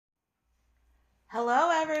Hello,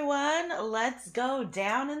 everyone. Let's go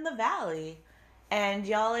down in the valley. And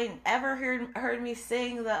y'all ain't ever heard me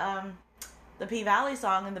sing the P Valley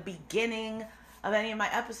song in the beginning of any of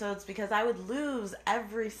my episodes because I would lose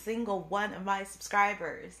every single one of my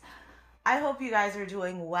subscribers. I hope you guys are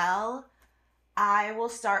doing well. I will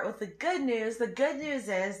start with the good news. The good news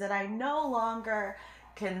is that I no longer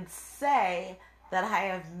can say that I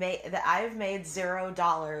have made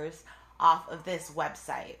 $0 off of this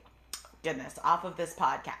website. Goodness, off of this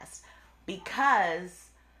podcast,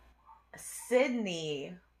 because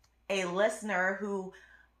Sydney, a listener who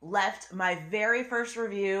left my very first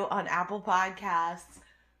review on Apple Podcasts,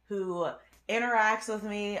 who interacts with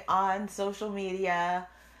me on social media,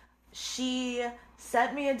 she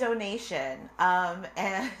sent me a donation, and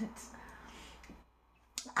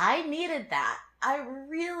I needed that. I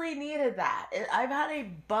really needed that. I've had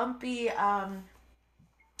a bumpy,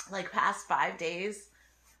 past 5 days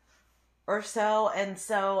or so, and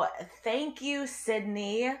so thank you,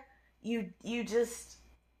 Sydney. You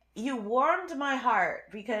warmed my heart,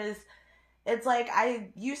 because it's like I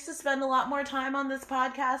used to spend a lot more time on this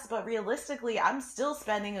podcast, but realistically I'm still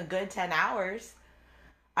spending a good 10 hours.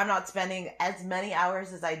 I'm not spending as many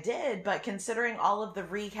hours as I did, but considering all of the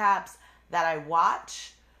recaps that I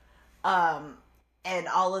watch, and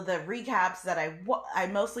all of the recaps that I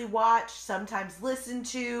mostly watch, sometimes listen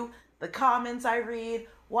to, the comments I read,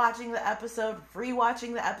 watching the episode,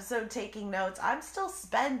 rewatching the episode, taking notes, I'm still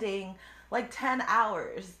spending like 10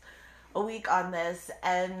 hours a week on this.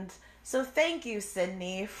 And so thank you,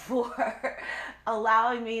 Sydney, for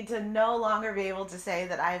allowing me to no longer be able to say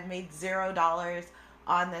that I've made $0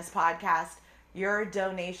 on this podcast. Your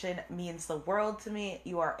donation means the world to me.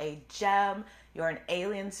 You are a gem. You're an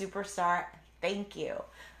alien superstar. Thank you.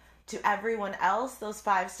 To everyone else, those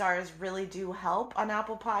 5 stars really do help on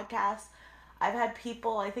Apple Podcasts. I've had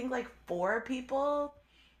people, I think like 4 people,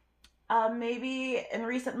 maybe in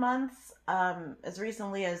recent months, as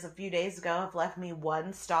recently as a few days ago, have left me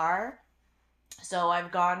 1 star. So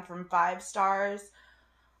I've gone from 5 stars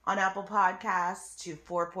on Apple Podcasts to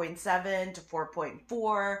 4.7 to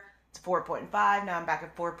 4.4 to 4.5. Now I'm back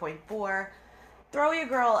at 4.4. Throw your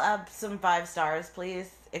girl up some 5 stars,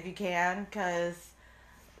 please, if you can, because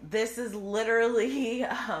this is literally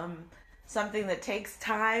something that takes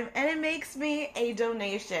time, and it makes me a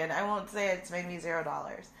donation. I won't say it's made me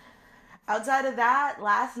 $0. Outside of that,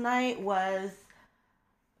 last night was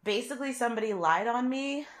basically somebody lied on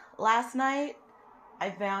me last night. I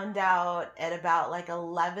found out at about like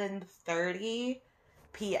 11:30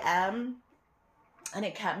 p.m. and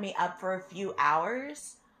it kept me up for a few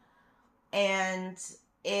hours. And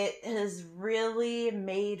it has really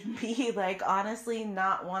made me, like, honestly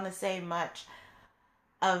not want to say much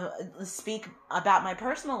speak about my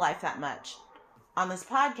personal life that much on this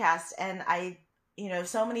podcast. And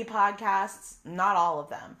so many podcasts, not all of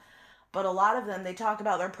them, but a lot of them, they talk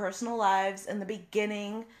about their personal lives in the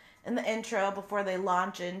beginning, in the intro, before they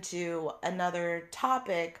launch into another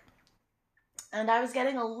topic. And I was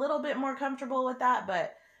getting a little bit more comfortable with that,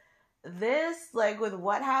 but this, like, with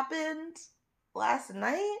what happened last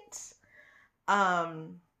night, I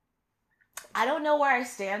don't know where I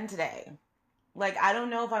stand today. Like, I don't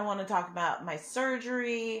know if I want to talk about my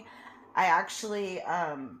surgery. I actually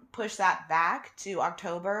pushed that back to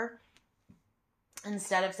October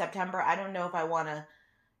instead of September. I don't know if I want to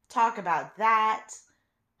talk about that.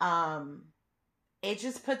 It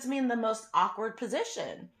just puts me in the most awkward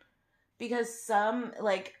position, because last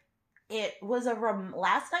night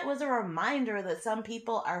was a reminder that some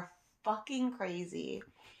people are fucking crazy.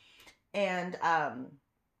 And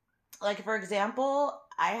for example,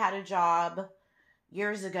 I had a job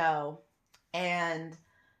years ago, and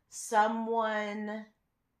someone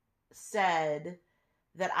said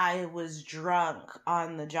that I was drunk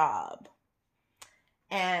on the job.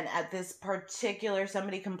 And at this particular,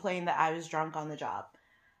 somebody complained that I was drunk on the job.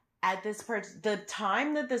 At the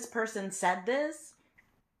time that this person said this,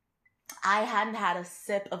 I hadn't had a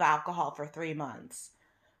sip of alcohol for 3 months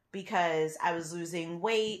because I was losing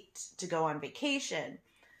weight to go on vacation.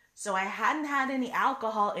 So I hadn't had any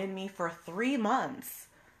alcohol in me for 3 months.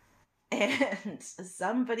 And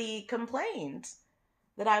somebody complained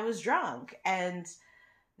that I was drunk. And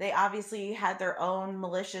they obviously had their own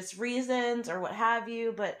malicious reasons or what have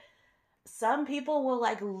you. But some people will,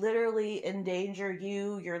 like, literally endanger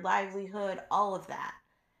you, your livelihood, all of that.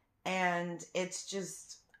 And it's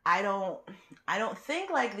just, I don't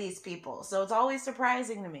think like these people. So it's always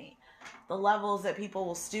surprising to me, the levels that people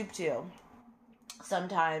will stoop to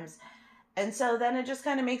sometimes. And so then it just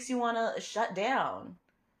kind of makes you want to shut down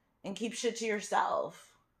and keep shit to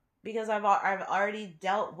yourself, because I've already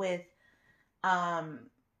dealt with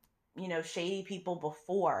shady people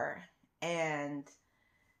before, and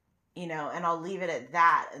and I'll leave it at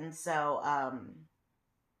that. And so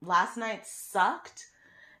last night sucked,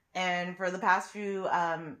 and for the past few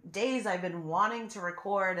days I've been wanting to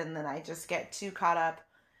record, and then I just get too caught up,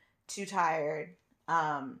 too tired.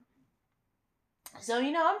 So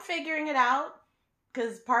I'm figuring it out,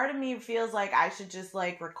 because part of me feels like I should just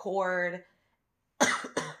like record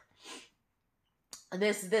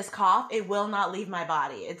this cough. It will not leave my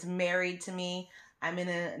body. It's married to me. I'm in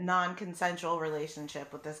a non-consensual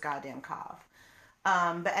relationship with this goddamn cough.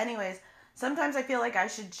 But anyways, sometimes I feel like I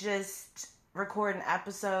should just record an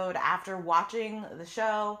episode after watching the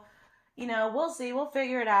show. We'll see. We'll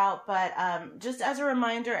figure it out. But just as a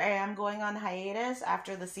reminder, I am going on hiatus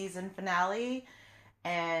after the season finale.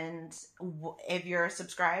 And if you're a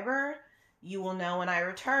subscriber, you will know when I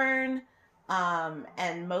return.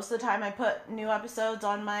 And most of the time I put new episodes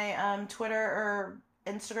on my Twitter or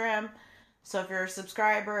Instagram. So if you're a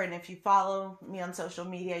subscriber and if you follow me on social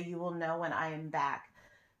media, you will know when I am back.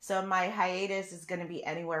 So my hiatus is going to be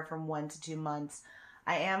anywhere from 1 to 2 months.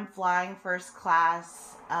 I am flying first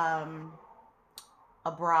class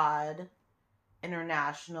abroad,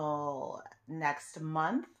 international, next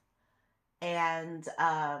month. And,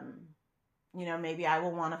 maybe I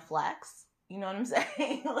will want to flex. You know what I'm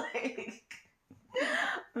saying? Like,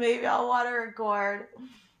 maybe I'll want to record.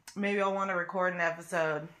 Maybe I'll want to record an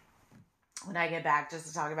episode when I get back just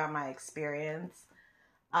to talk about my experience.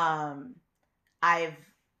 I've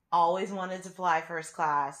always wanted to fly first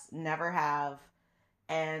class, never have.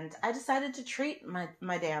 And I decided to treat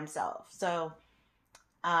my damn self. So,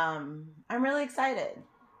 I'm really excited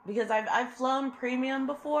because I've flown premium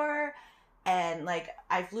before. And like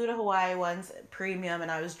I flew to Hawaii once premium, and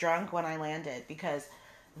I was drunk when I landed because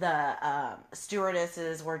the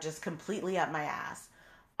stewardesses were just completely up my ass,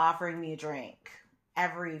 offering me a drink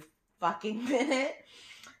every fucking minute.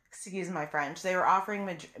 Excuse my French. They were offering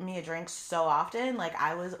me a drink so often. Like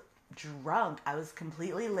I was drunk. I was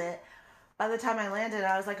completely lit. By the time I landed,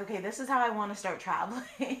 I was like, okay, this is how I want to start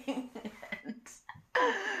traveling. And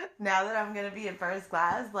now that I'm going to be in first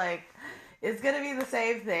class, like, it's going to be the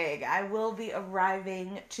same thing. I will be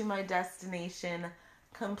arriving to my destination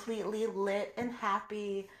completely lit and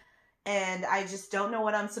happy. And I just don't know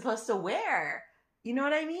what I'm supposed to wear. You know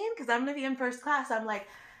what I mean? Because I'm going to be in first class. I'm like,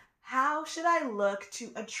 how should I look to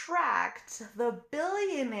attract the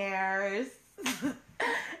billionaires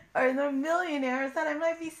or the millionaires that I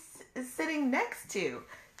might be sitting next to?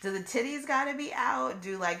 Do the titties got to be out?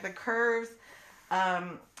 Do like the curves...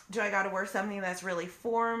 do I got to wear something that's really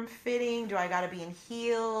form-fitting? Do I got to be in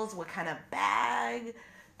heels? What kind of bag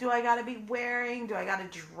do I got to be wearing? Do I got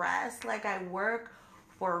to dress like I work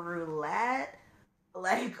for roulette?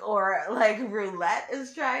 Or roulette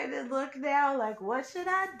is trying to look now? Like, what should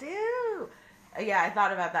I do? Yeah, I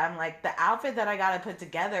thought about that. I'm like, the outfit that I got to put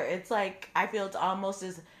together, it's like, I feel it's almost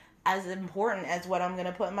as important as what I'm going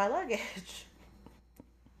to put in my luggage.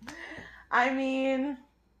 I mean...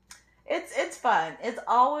 It's fun. It's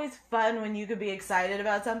always fun when you could be excited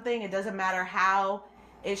about something. It doesn't matter how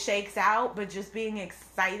it shakes out, but just being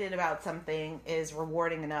excited about something is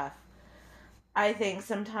rewarding enough, I think,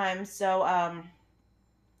 sometimes. So,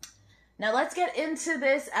 now let's get into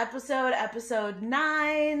this episode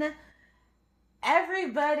 9.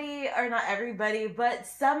 Everybody, or not everybody, but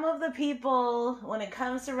some of the people, when it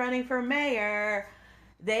comes to running for mayor,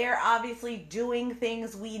 they are obviously doing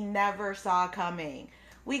things we never saw coming.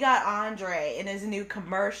 We got Andre in his new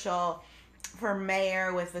commercial for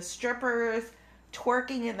mayor with the strippers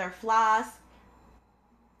twerking in their floss,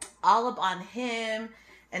 all up on him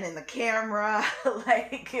and in the camera.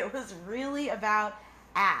 Like, it was really about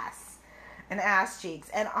ass and ass cheeks.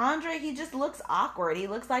 And Andre, he just looks awkward. He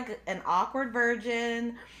looks like an awkward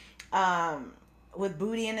virgin with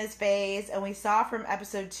booty in his face. And we saw from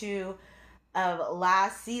episode 2 of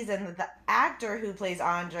last season that the actor who plays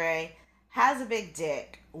Andre has a big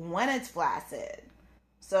dick when it's flaccid.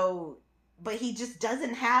 So, but he just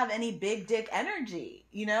doesn't have any big dick energy.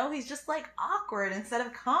 He's just like awkward instead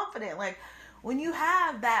of confident. Like, when you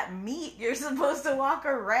have that meat, you're supposed to walk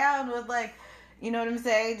around with like, you know what I'm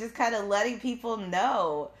saying? Just kind of letting people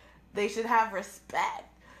know they should have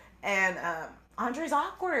respect. And Andre's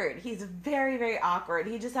awkward. He's very, very awkward.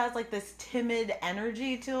 He just has like this timid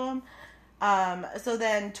energy to him. So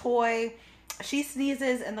then Toy, she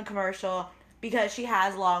sneezes in the commercial because she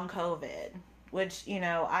has long COVID, which,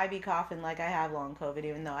 I be coughing like I have long COVID,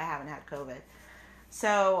 even though I haven't had COVID.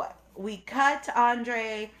 So we cut to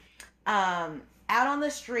Andre out on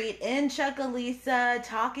the street in Chucalissa,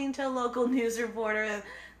 talking to a local news reporter.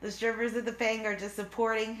 The strippers at the Fang are just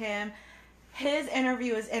supporting him. his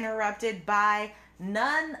interview is interrupted by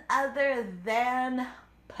none other than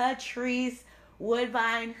Patrice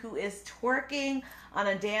Woodbine, who is twerking on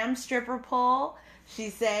a damn stripper pole.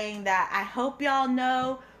 She's saying that I hope y'all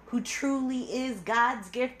know who truly is God's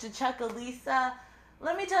gift to Chuckalisa.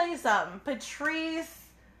 Let me tell you something. Patrice,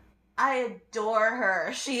 I adore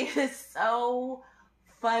her. She is so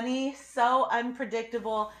funny, so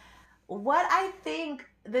unpredictable. What I think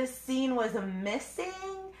this scene was missing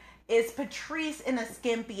is Patrice in a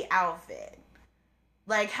skimpy outfit.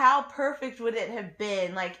 Like, how perfect would it have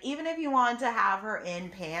been? Like, even if you wanted to have her in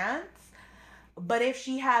pants, but if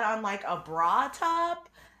she had on like a bra top,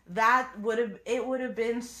 it would have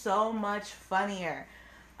been so much funnier.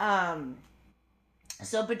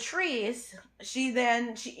 So Patrice, she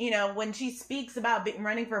when she speaks about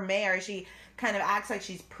running for mayor, she kind of acts like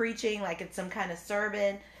she's preaching, like it's some kind of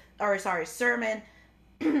sermon.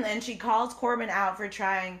 And she calls Corbin out for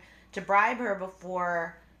trying to bribe her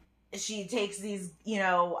before she takes these,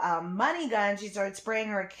 money guns. She starts spraying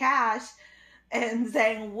her cash and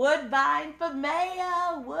saying, Woodbine for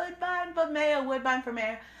mayor, Woodbine for mayor, Woodbine for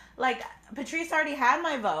mayor. Like, Patrice already had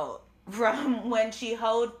my vote from when she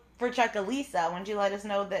hoed for Chuckalisa, when she let us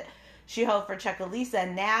know that she hoed for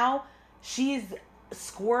Chuckalisa. Now she's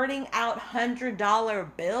squirting out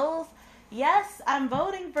 $100 bills. Yes, I'm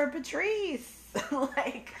voting for Patrice.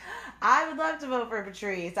 Like, I would love to vote for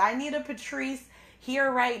Patrice. I need a Patrice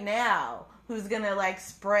here right now who's gonna like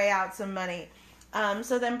spray out some money.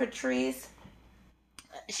 So then Patrice,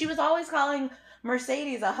 she was always calling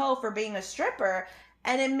Mercedes a hoe for being a stripper,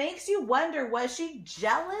 and it makes you wonder, was she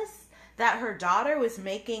jealous that her daughter was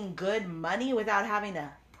making good money without having to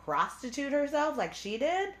prostitute herself like she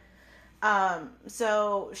did?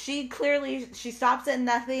 So she stops at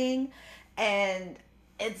nothing, and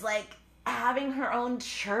it's like having her own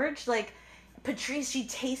church. Like, Patrice, she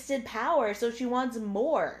tasted power, so she wants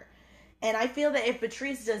more. And I feel that if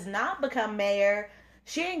Patrice does not become mayor,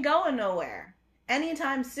 she ain't going nowhere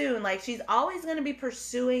anytime soon. Like, she's always going to be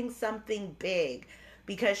pursuing something big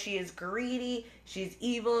because she is greedy, she's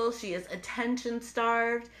evil, she is attention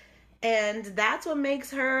starved, and that's what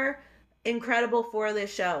makes her incredible for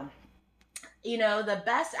this show. The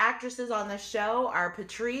best actresses on the show are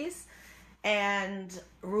Patrice and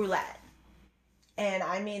Roulette. And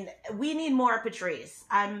I mean, we need more Patrice.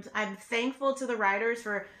 I'm thankful to the writers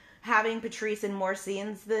for having Patrice in more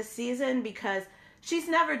scenes this season because she's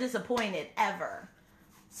never disappointed, ever.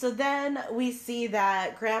 So then we see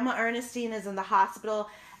that Grandma Ernestine is in the hospital,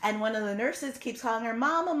 and one of the nurses keeps calling her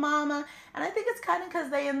Mama, Mama. And I think it's kind of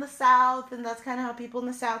because they in the South, and that's kind of how people in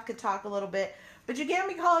the South could talk a little bit. But you can't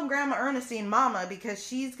be calling Grandma Ernestine Mama because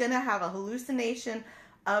she's going to have a hallucination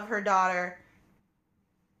of her daughter,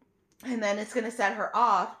 and then it's going to set her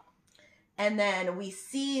off. And then we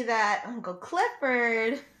see that Uncle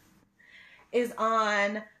Clifford is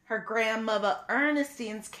on her grandmother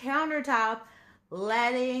Ernestine's countertop,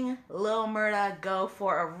 letting Lil Murda go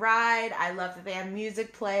for a ride. I love that they have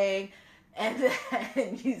music playing. And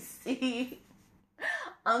then you see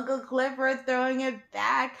Uncle Clifford throwing it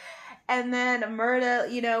back. And then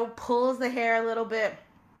Murda, pulls the hair a little bit.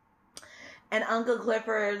 And Uncle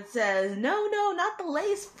Clifford says, no, not the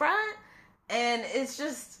lace front. And it's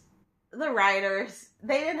just, the writers,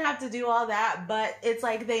 they didn't have to do all that, but it's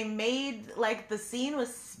like they made, like, the scene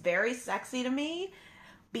was very sexy to me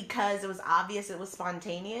because it was obvious it was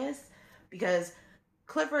spontaneous, because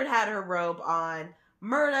Clifford had her robe on.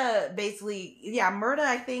 Murda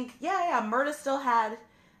Murda still had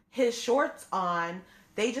his shorts on.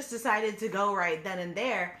 They just decided to go right then and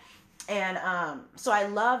there. And so I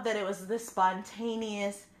love that it was this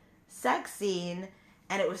spontaneous sex scene,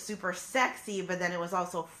 and it was super sexy, but then it was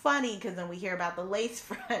also funny because then we hear about the lace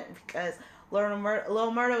front because Lil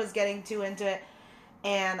Murda was getting too into it.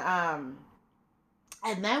 And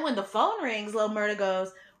then when the phone rings, Lil Murda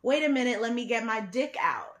goes, wait a minute, let me get my dick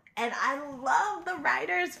out. And I love the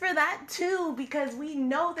writers for that too, because we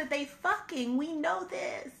know that we know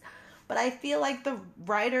this. But I feel like the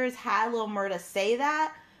writers had Lil Murda say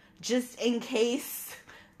that just in case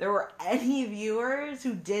there were any viewers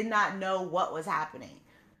who did not know what was happening.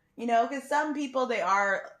 Because some people,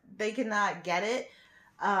 they cannot get it.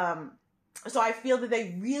 So I feel that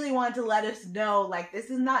they really wanted to let us know, like,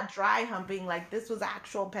 this is not dry humping, like, this was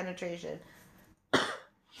actual penetration.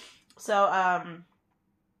 So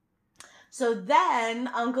then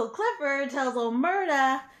Uncle Clifford tells old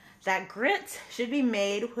Murda that grits should be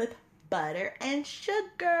made with butter and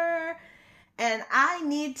sugar. And I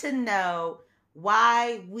need to know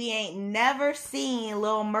why we ain't never seen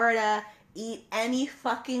Lil Murda eat any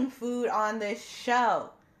fucking food on this show.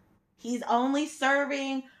 He's only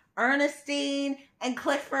serving Ernestine and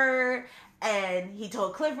Clifford, and he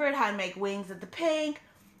told Clifford how to make wings at the Pink.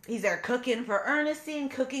 He's there cooking for Ernestine,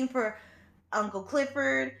 cooking for Uncle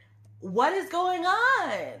Clifford. What is going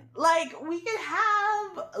on? Like, we could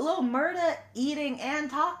have little Murda eating and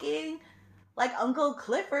talking like Uncle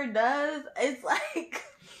Clifford does. It's like,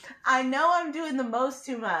 I know I'm doing the most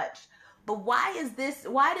too much, but why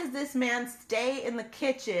does this man stay in the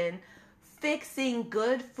kitchen fixing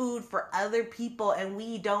good food for other people and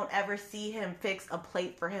we don't ever see him fix a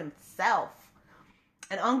plate for himself?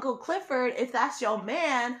 And Uncle Clifford, if that's your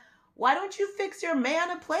man, why don't you fix your man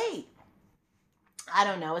a plate? I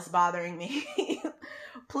don't know. It's bothering me.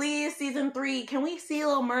 Please, season 3, can we see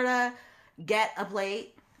little Murda get a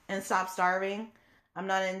plate and stop starving? I'm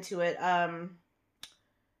not into it.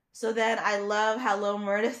 So then I love how little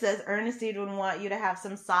Murda says Ernestine would want you to have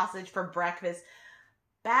some sausage for breakfast.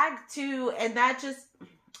 Back to, and that just,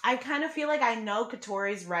 I kind of feel like I know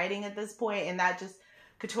Katori's writing at this point, and that just,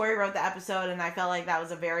 Katori wrote the episode, and I felt like that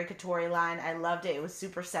was a very Katori line. I loved it. It was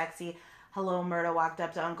super sexy. Hello, Murda walked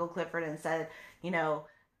up to Uncle Clifford and said,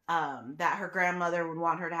 that her grandmother would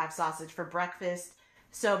want her to have sausage for breakfast.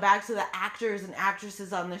 So back to the actors and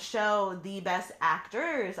actresses on the show, the best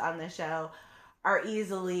actors on the show are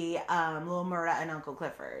easily Lil Murda and Uncle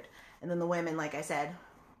Clifford. And then the women, like I said,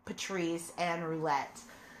 Patrice and Roulette.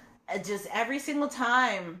 Just every single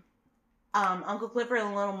time Uncle Clifford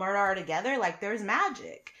and Little Murda are together, like, there's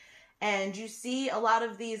magic. And you see a lot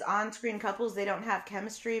of these on-screen couples, they don't have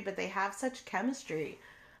chemistry, but they have such chemistry.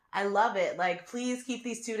 I love it. Like, please keep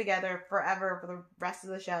these two together forever for the rest of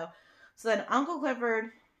the show. So then Uncle Clifford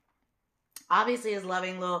obviously is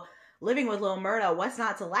living with Lil Murda. What's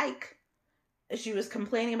not to like? She was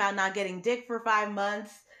complaining about not getting dick for 5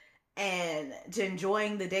 months and to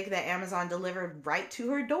enjoying the dick that Amazon delivered right to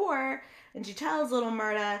her door. And she tells Little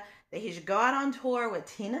Murda that he should go out on tour with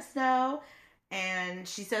Tina Snow. And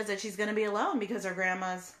she says that she's going to be alone because her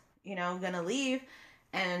grandma's, going to leave.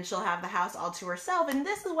 And she'll have the house all to herself. And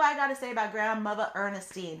this is what I got to say about Grandmother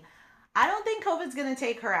Ernestine. I don't think COVID's going to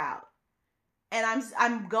take her out. And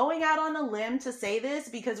I'm going out on a limb to say this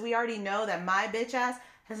because we already know that my bitch ass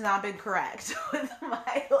has not been correct with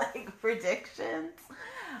my, predictions.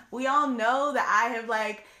 We all know that I have,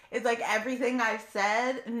 it's like everything I've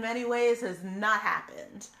said in many ways has not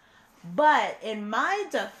happened. But in my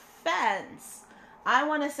defense, I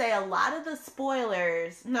want to say a lot of the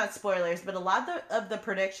not spoilers, but a lot of the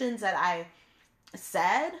predictions that I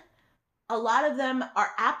said, a lot of them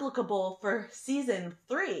are applicable for season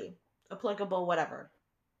 3. Applicable, whatever.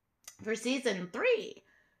 For season 3.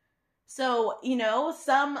 So,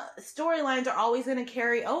 some storylines are always going to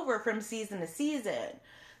carry over from season to season.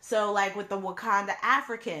 So, with the Wakanda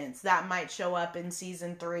Africans, that might show up in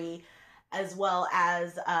season 3, as well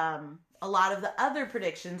as a lot of the other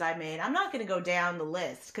predictions I made. I'm not going to go down the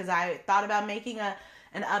list because I thought about making an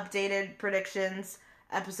updated predictions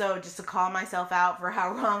episode just to call myself out for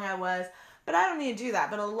how wrong I was. But I don't need to do that.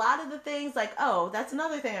 But a lot of the things, that's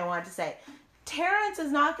another thing I wanted to say. Terrence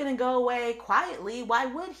is not going to go away quietly. Why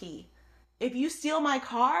would he? If you steal my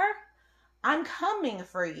car, I'm coming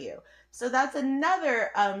for you. So that's another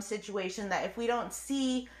situation that if we don't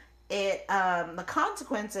see it, the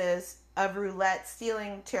consequences of Roulette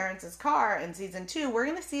stealing Terrence's car in season 2, we're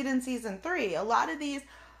going to see it in season 3. A lot of these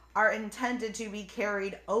are intended to be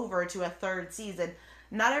carried over to a 3rd season.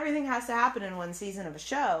 Not everything has to happen in one season of a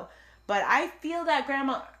show. But I feel that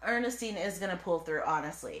Grandma Ernestine is going to pull through,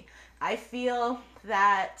 honestly. I feel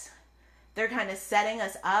that they're kind of setting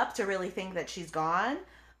us up to really think that she's gone.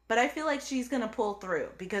 But I feel like she's going to pull through.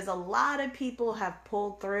 Because a lot of people have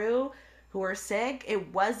pulled through who are sick.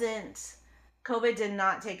 COVID did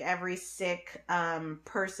not take every sick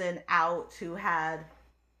person out who had,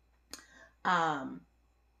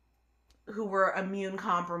 who were immune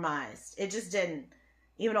compromised. It just didn't.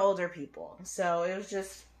 Even older people. So it was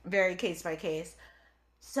just very case by case.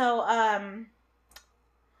 So,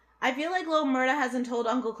 I feel like Lil Murda hasn't told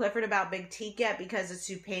Uncle Clifford about Big Teak yet because it's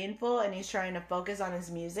too painful and he's trying to focus on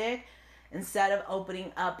his music instead of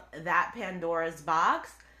opening up that Pandora's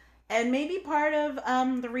box. And maybe part of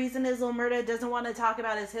the reason is Lil Murda doesn't want to talk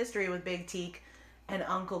about his history with Big Teak and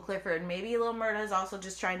Uncle Clifford. Maybe Lil Murda is also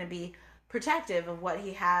just trying to be protective of what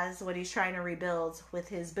he has, what he's trying to rebuild with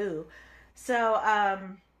his boo. So,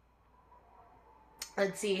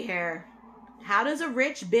 let's see here. How does a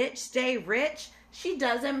rich bitch stay rich? She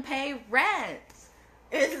doesn't pay rent.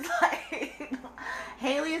 It's like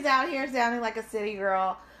Haley is out here sounding like a city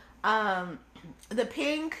girl. The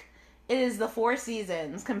Pink, it is the 4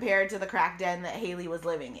 seasons compared to the crack den that Haley was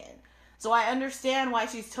living in. So I understand why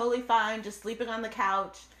she's totally fine just sleeping on the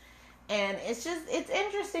couch And it's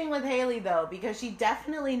interesting with Haley, though, because she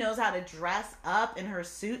definitely knows how to dress up in her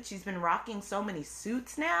suit. She's been rocking so many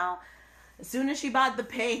suits now. As soon as she bought the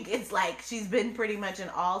pink, it's like she's been pretty much in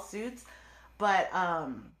all suits. But,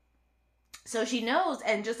 so she knows,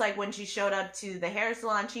 and just like when she showed up to the hair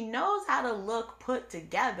salon, she knows how to look put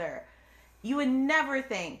together. You would never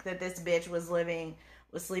think that this bitch was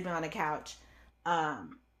sleeping on a couch.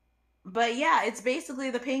 But yeah, it's basically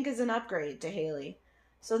the pink is an upgrade to Haley.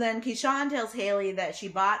 So then Keyshawn tells Haley that she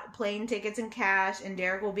bought plane tickets in cash and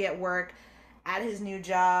Derek will be at work at his new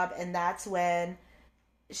job, and that's when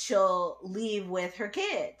she'll leave with her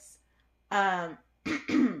kids.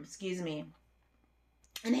 Excuse me.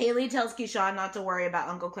 And Haley tells Keyshawn not to worry about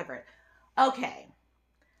Uncle Clifford. Okay.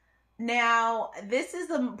 Now, this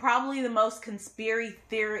is probably the most conspiracy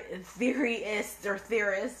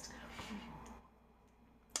theorist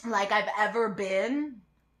like I've ever been.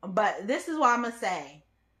 But this is what I'm going to say.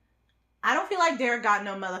 I don't feel like Derek got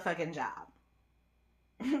no motherfucking job.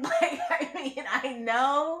 Like, I mean, I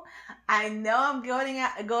know I'm going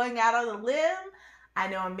out on a limb. I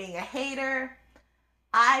know I'm being a hater.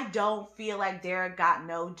 I don't feel like Derek got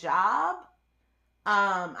no job.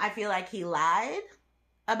 I feel like he lied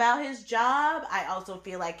about his job. I also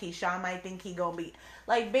feel like Keyshawn might think he gonna be,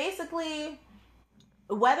 like, basically,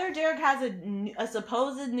 whether Derek has a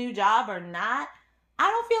supposed new job or not, I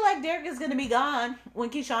don't feel like Derek is gonna be gone when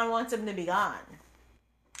Keyshawn wants him to be gone.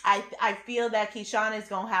 I feel that Keyshawn is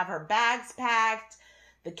gonna have her bags packed,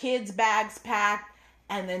 the kids' bags packed,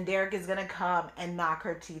 and then Derek is gonna come and knock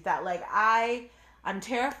her teeth out. Like, I'm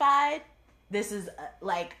terrified. This is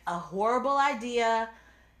like a horrible idea.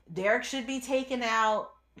 Derek should be taken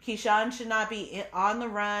out. Keyshawn should not be on the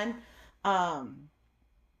run.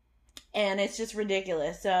 And it's just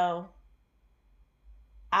ridiculous. So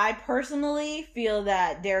I personally feel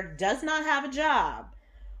that Derek does not have a job.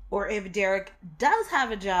 Or if Derek does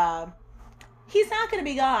have a job, he's not going to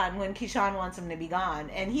be gone when Keyshawn wants him to be gone.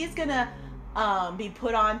 And he's going to be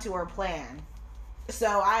put onto her plan.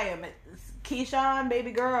 So I am, Keyshawn,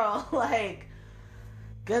 baby girl, like,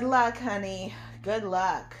 good luck, honey. Good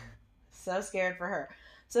luck. So scared for her.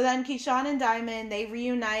 So then Keyshawn and Diamond, they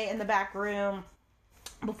reunite in the back room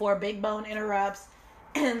before Big Bone interrupts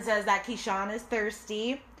and says that Keyshawn is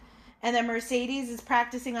thirsty. And then Mercedes is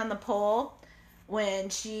practicing on the pole when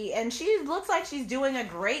she looks like she's doing a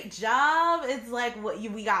great job. It's like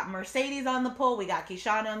we got Mercedes on the pole, we got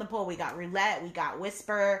Keyshawn on the pole, we got Roulette, we got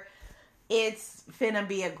Whisper. It's finna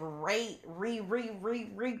be a great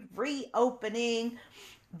reopening.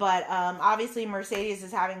 But obviously Mercedes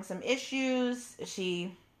is having some issues.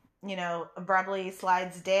 She, abruptly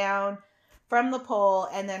slides down from the pole.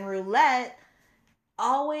 And then Roulette,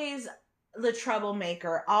 always the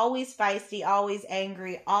troublemaker, always feisty, always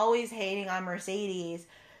angry, always hating on Mercedes.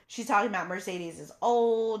 She's talking about Mercedes is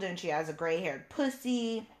old and she has a gray-haired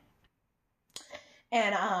pussy.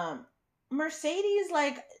 And Mercedes,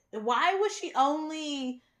 like, why was she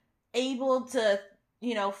only able to,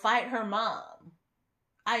 fight her mom?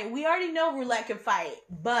 We already know Roulette can fight,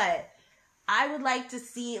 but I would like to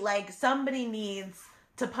see, like, somebody needs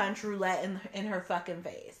to punch Roulette in her fucking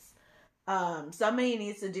face. Somebody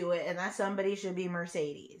needs to do it, and that somebody should be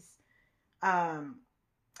Mercedes. And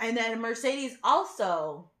then Mercedes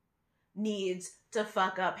also needs to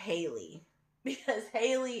fuck up Haley, because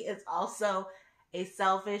Haley is also a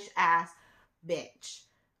selfish ass bitch.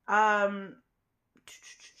 Now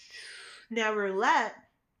Roulette,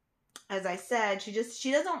 as I said, she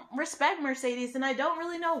doesn't respect Mercedes, and I don't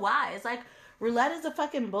really know why. It's like, Roulette is a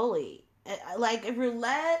fucking bully. Like, if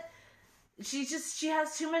Roulette, she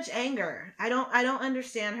has too much anger. I don't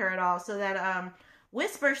understand her at all. So that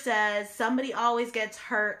Whisper says somebody always gets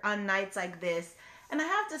hurt on nights like this. And I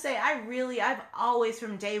have to say, I've always,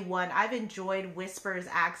 from day one, I've enjoyed Whisper's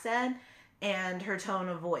accent and her tone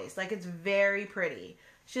of voice. Like, it's very pretty.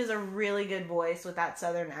 She has a really good voice with that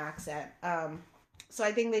southern accent. So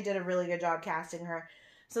I think they did a really good job casting her.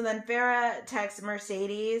 So then Farrah texts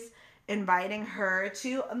Mercedes inviting her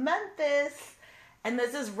to Memphis. And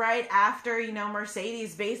this is right after,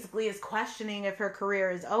 Mercedes basically is questioning if her career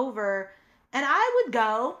is over. And I would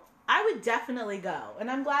go. I would definitely go. And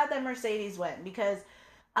I'm glad that Mercedes went because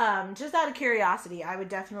just out of curiosity, I would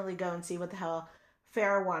definitely go and see what the hell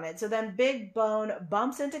Farrah wanted. So then Big Bone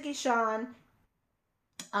bumps into Keyshawn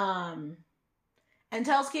and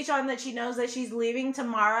tells Keyshawn that she knows that she's leaving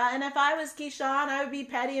tomorrow. And if I was Keyshawn, I would be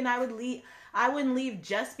petty and I wouldn't leave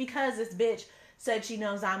just because this bitch said she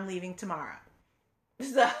knows I'm leaving tomorrow.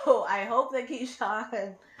 So I hope that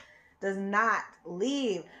Keyshawn does not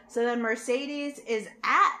leave. So then Mercedes is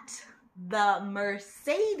at the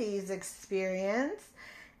Mercedes Experience.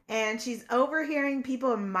 And she's overhearing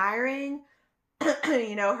people admiring,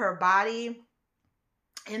 her body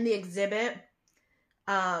in the exhibit.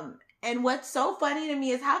 And what's so funny to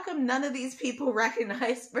me is how come none of these people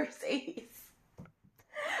recognize Mercedes?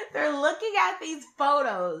 They're looking at these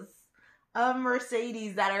photos of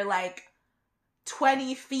Mercedes that are like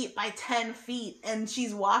 20 feet by 10 feet, and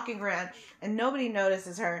she's walking around and nobody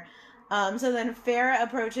notices her. So then Farrah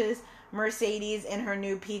approaches Mercedes in her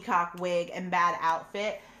new peacock wig and bad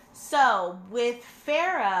outfit. So with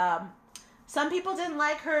Farrah, some people didn't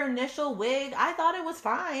like her initial wig. I thought it was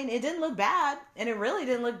fine. It didn't look bad, and it really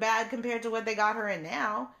didn't look bad compared to what they got her in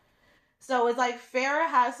now. So it's like Farrah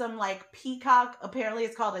has some like peacock, apparently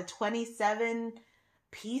it's called a 27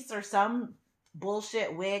 piece or some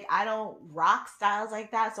bullshit wig. I don't rock styles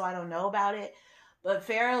like that, so I don't know about it. But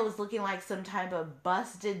Farrah was looking like some type of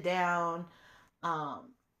busted down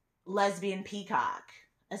lesbian peacock,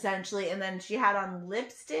 essentially. And then she had on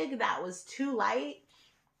lipstick that was too light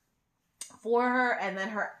for her, and then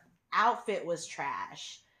her outfit was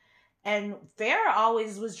trash. And Farrah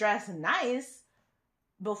always was dressed nice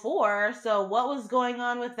before, so what was going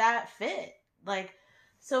on with that fit? Like,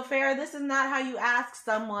 so Farrah, this is not how you ask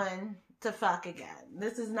someone to fuck again.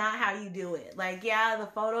 This is not how you do it. Like, yeah, the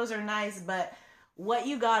photos are nice, but what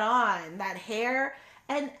you got on, that hair,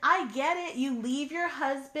 and I get it, you leave your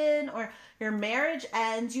husband or your marriage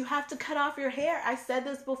ends, you have to cut off your hair. I said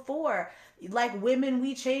this before. Like women,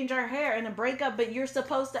 we change our hair in a breakup, but you're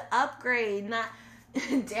supposed to upgrade, not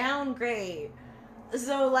downgrade.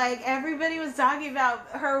 So like everybody was talking about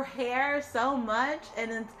her hair so much,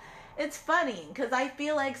 and it's funny because I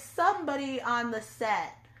feel like somebody on the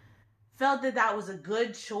set felt that that was a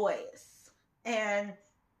good choice, and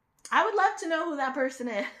I would love to know who that person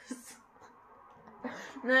is.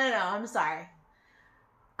 No, I'm sorry.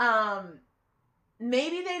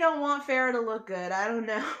 Maybe they don't want Farrah to look good. I don't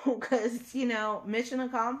know, because, mission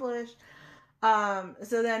accomplished.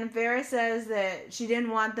 So then Farrah says that she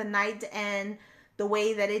didn't want the night to end the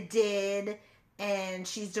way that it did, and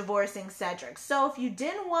she's divorcing Cedric. So if you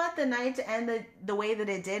didn't want the night to end the way that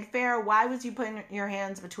it did, Farrah, why was you putting your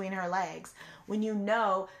hands between her legs when you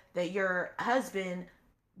know that your husband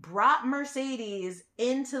brought Mercedes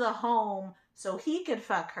into the home so he could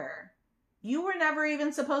fuck her? You were never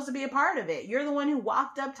even supposed to be a part of it. You're the one who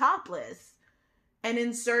walked up topless and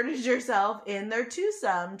inserted yourself in their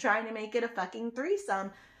twosome, trying to make it a fucking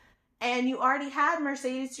threesome. And you already had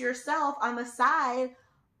Mercedes to yourself on the side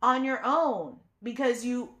on your own because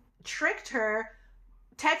you tricked her,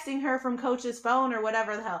 texting her from Coach's phone or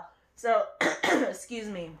whatever the hell. So, excuse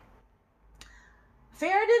me.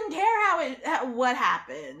 Farrah didn't care what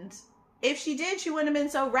happened. If she did, she wouldn't have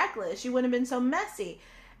been so reckless. She wouldn't have been so messy.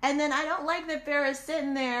 And then I don't like that Farrah's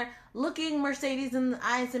sitting there looking Mercedes in the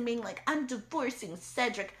eyes and being like, I'm divorcing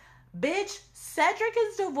Cedric. Bitch, Cedric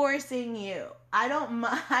is divorcing you. I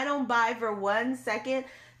don't buy for 1 second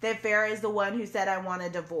that Farrah is the one who said, I want a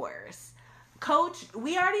divorce. Coach,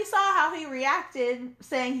 we already saw how he reacted,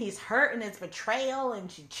 saying he's hurt and it's betrayal and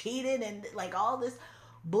she cheated and like all this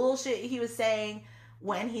bullshit he was saying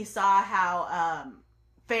when he saw how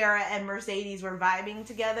Farrah and Mercedes were vibing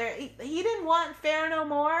together. He didn't want Farrah no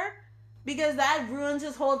more because that ruins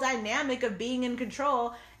his whole dynamic of being in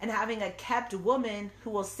control and having a kept woman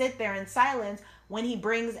who will sit there in silence when he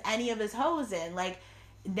brings any of his hoes in. Like,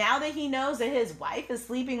 now that he knows that his wife is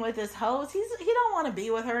sleeping with his hoes, he don't want to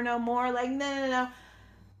be with her no more. Like, no.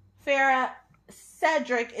 Farrah,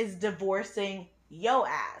 Cedric is divorcing yo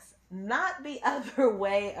ass, not the other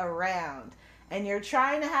way around. And you're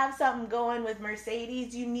trying to have something going with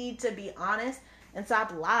Mercedes, you need to be honest and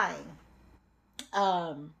stop lying.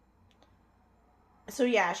 So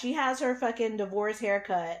yeah, she has her fucking divorce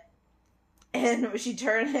haircut, and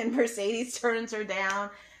Mercedes turns her down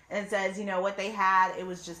and says, what they had, it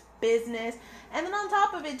was just business. And then on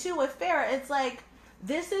top of it too, with Farrah, it's like,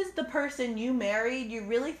 this is the person you married. You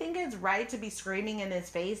really think it's right to be screaming in his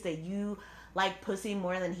face that you like pussy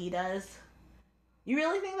more than he does? You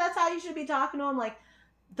really think that's how you should be talking to him? Like,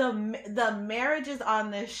 the marriages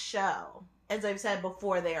on this show, as I've said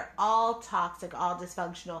before, they are all toxic, all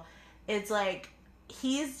dysfunctional. It's like,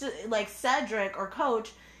 he's like Cedric or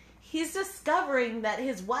Coach, he's discovering that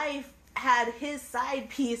his wife had his side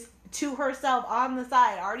piece to herself on the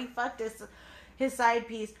side, already fucked his side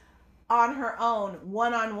piece on her own,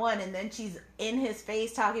 one-on-one, and then she's in his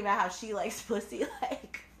face talking about how she likes pussy.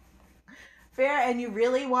 Like, Farrah, and you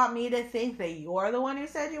really want me to think that you're the one who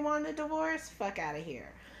said you wanted a divorce? Fuck out of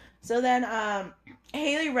here. So then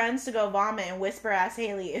Haley runs to go vomit, and Whisper asks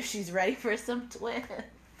Haley if she's ready for some twins.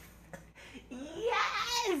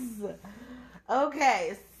 Yes!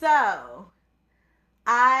 Okay, so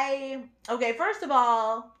Okay, first of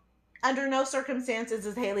all, under no circumstances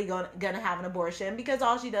is Haley gonna have an abortion, because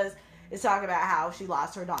all she does is talk about how she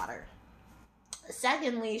lost her daughter.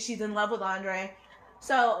 Secondly, she's in love with Andre.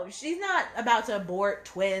 So she's not about to abort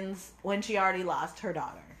twins when she already lost her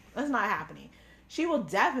daughter. That's not happening. She will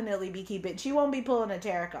definitely be keeping, she won't be pulling a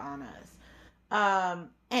Terica on us.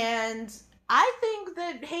 And I think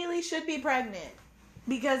that Haley should be pregnant,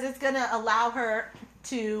 because it's going to allow her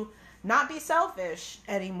to not be selfish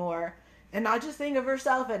anymore and not just think of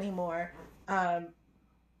herself anymore. That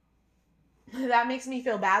makes me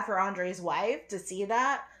feel bad for Andre's wife to see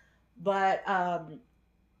that. But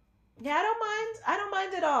yeah, I don't mind. I don't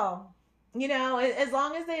mind at all. You know, as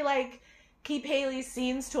long as they like keep Haley's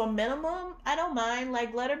scenes to a minimum, I don't mind.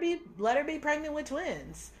 Like, let her be pregnant with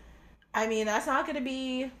twins. I mean, that's not going to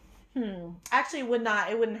be. Actually, it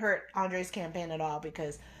wouldn't hurt Andre's campaign at all,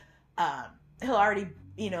 because um, he'll already,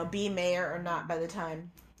 be mayor or not by the time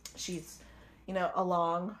she's,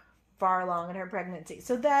 far along in her pregnancy.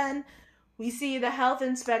 So then we see the health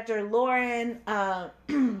inspector, Lauren.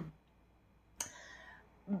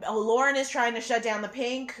 Lauren is trying to shut down the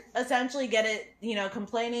Pink, essentially get it,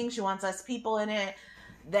 complaining. She wants less people in it.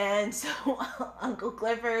 Then, so Uncle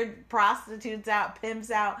Clifford prostitutes out, pimps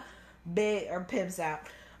out, Big L,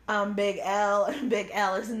 and Big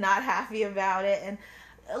L is not happy about it. And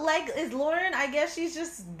like, is Lauren, I guess she's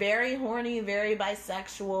just very horny, very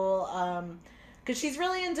bisexual, because she's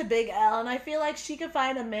really into Big L, and I feel like she could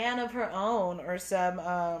find a man of her own, or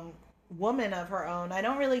some woman of her own. I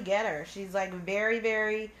don't really get her. She's like very,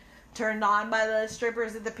 very turned on by the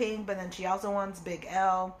strippers at the Pink, but then she also wants Big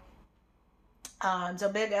L.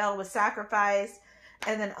 So Big L was sacrificed,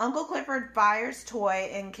 and then Uncle Clifford fires Toy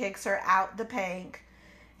and kicks her out the Pink.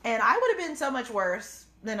 And I would have been so much worse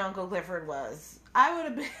than Uncle Clifford was. I would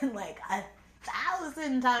have been like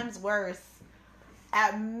 1,000 times worse.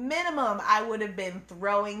 At minimum, I would have been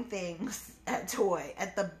throwing things at Toy,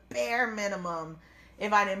 at the bare minimum,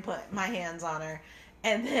 if I didn't put my hands on her.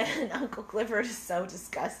 And then Uncle Clifford is so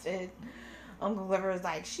disgusted. Uncle Clifford was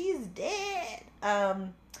like, she's dead.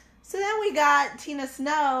 So then we got Tina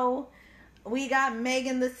Snow. We got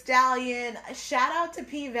Megan Thee Stallion. Shout out to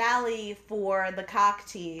P Valley for the cock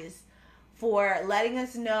tease, for letting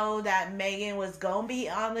us know that Megan was going to be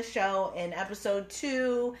on the show in episode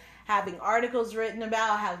 2, having articles written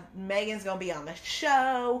about how Megan's going to be on the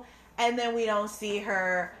show, and then we don't see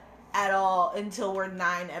her at all until we're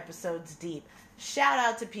 9 episodes deep. Shout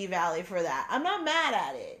out to P Valley for that. I'm not mad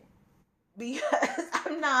at it, because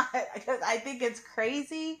I think it's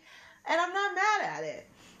crazy, and I'm not mad at it.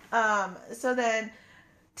 So then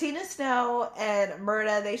Tina Snow and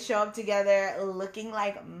Murda, they show up together looking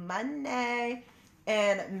like Monday,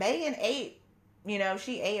 and Megan ate,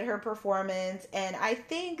 she ate her performance, and I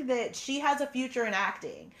think that she has a future in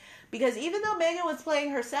acting, because even though Megan was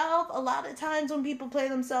playing herself, a lot of times when people play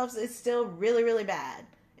themselves, it's still really, really bad.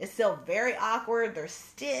 It's still very awkward. They're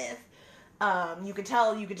stiff. You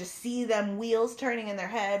could just see them wheels turning in their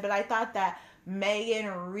head, but I thought that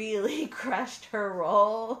Megan really crushed her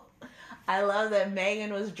role. I love that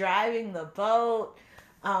Megan was driving the boat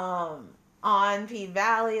on P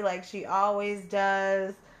Valley like she always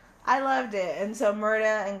does. I loved it. And so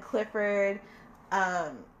Murda and Clifford,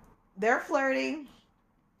 they're flirting.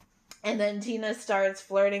 And then Tina starts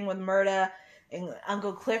flirting with Murda, and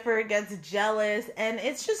Uncle Clifford gets jealous. And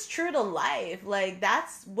it's just true to life. Like,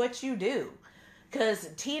 that's what you do. Because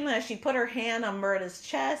Tina, she put her hand on Murda's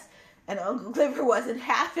chest, and Uncle Clifford wasn't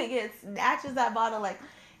having it, snatches that bottle. Like,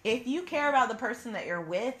 if you care about the person that you're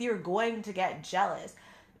with, you're going to get jealous.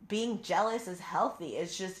 Being jealous is healthy.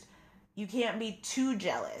 It's just, you can't be too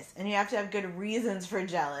jealous. And you have to have good reasons for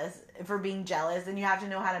being jealous. And you have to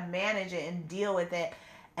know how to manage it and deal with it,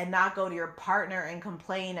 and not go to your partner and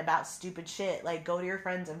complain about stupid shit. Like, go to your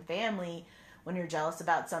friends and family when you're jealous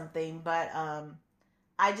about something. But,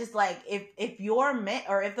 I just like, if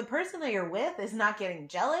the person that you're with is not getting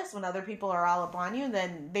jealous when other people are all upon you,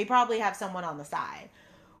 then they probably have someone on the side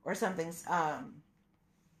or something,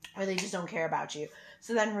 or they just don't care about you.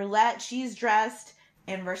 So then Roulette, she's dressed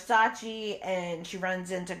in Versace, and she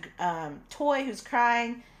runs into Toy, who's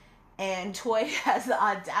crying, and Toy has the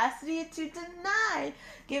audacity to deny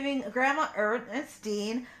giving Grandma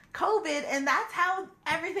Ernestine COVID, and that's how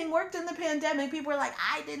everything worked in the pandemic. People were like,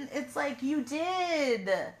 I didn't. It's like, you did.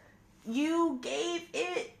 You gave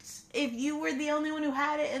it. If you were the only one who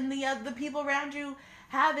had it and the people around you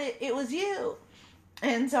have it, it was you.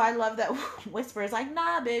 And so I love that Whisper is like,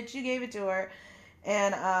 nah, bitch, you gave it to her.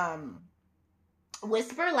 And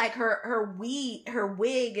Whisper, like, her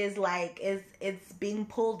wig is like, it's being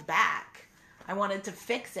pulled back. I wanted to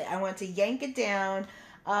fix it. I wanted to yank it down.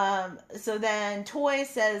 So then Toy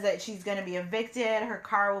says that she's going to be evicted, her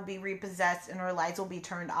car will be repossessed, and her lights will be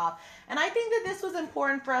turned off. And I think that this was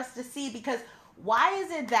important for us to see, because why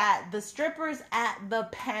is it that the strippers at the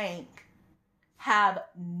Pank have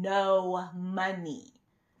no money?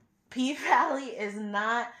 P Valley does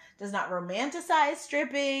not romanticize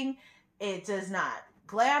stripping. It does not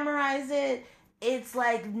glamorize it. It's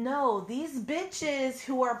like, no, these bitches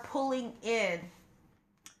who are pulling in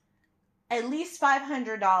at least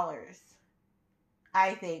 $500,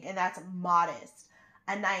 I think, and that's modest,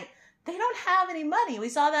 a night, they don't have any money. We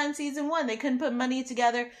saw that in season 1. They couldn't put money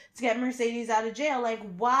together to get Mercedes out of jail. Like,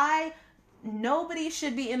 why? Nobody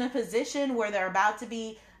should be in a position where they're about to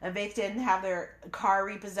be evicted and have their car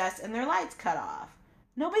repossessed and their lights cut off.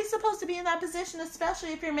 Nobody's supposed to be in that position,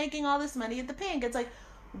 especially if you're making all this money at the Pink. It's like,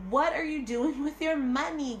 what are you doing with your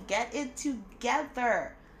money? Get it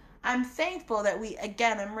together. I'm thankful that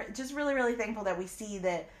I'm just really, really thankful that we see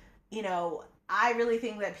that, I really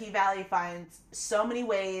think that P-Valley finds so many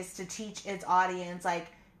ways to teach its audience, like,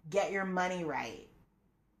 get your money right.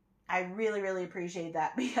 I really, really appreciate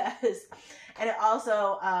that, because, and it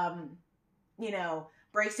also,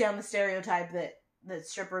 breaks down the stereotype that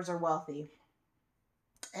strippers are wealthy.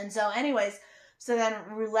 And so anyways, so then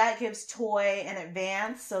Roulette gives Toy an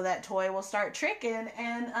advance so that Toy will start tricking.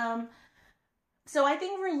 And so I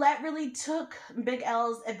think Roulette really took Big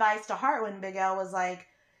L's advice to heart when Big L was like,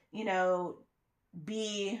 don't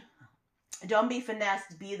be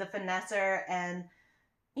finessed, be the finesser. And,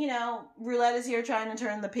 Roulette is here trying to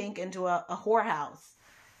turn the Pink into a whorehouse.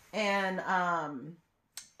 And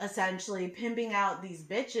essentially pimping out these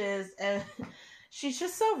bitches. And she's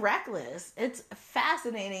just so reckless. It's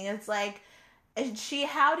fascinating. It's like,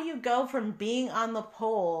 how do you go from being on the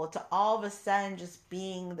pole to all of a sudden just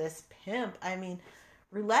being this pimp? I mean,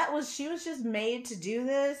 Roulette was just made to do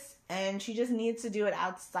this, and she just needs to do it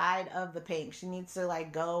outside of the Pink. She needs to,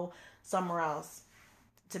 like, go somewhere else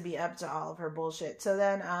to be up to all of her bullshit. So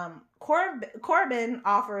then Corbin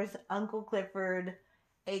offers Uncle Clifford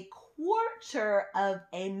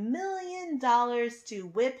 $250,000 to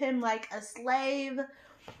whip him like a slave.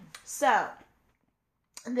 So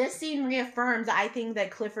this scene reaffirms, I think,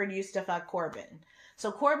 that Clifford used to fuck Corbin.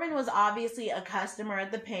 So Corbin was obviously a customer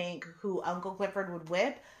at the Pink who Uncle Clifford would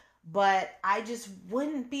whip, but I just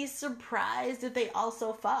wouldn't be surprised if they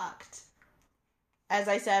also fucked. As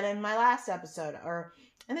I said in my last episode, or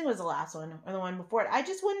I think it was the last one, or the one before it, I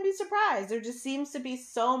just wouldn't be surprised. There just seems to be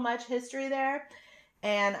so much history there.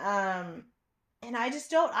 And I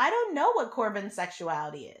don't know what Corbin's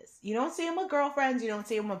sexuality is. You don't see him with girlfriends, you don't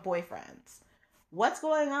see him with boyfriends. What's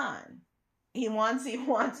going on? He wants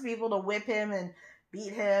people to whip him and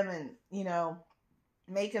beat him and,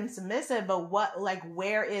 make him submissive, but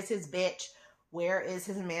where is his bitch? Where is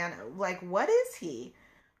his man? Like, what is he?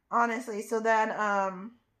 Honestly. So then,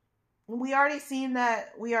 we already seen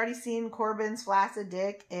Corbin's flaccid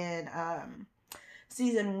dick in,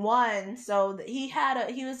 season 1. So he had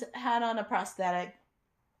on a prosthetic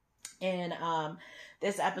in,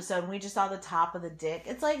 this episode. We just saw the top of the dick.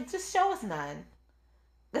 It's like, just show us none.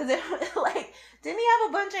 Cause didn't he have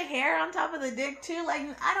a bunch of hair on top of the dick too? Like,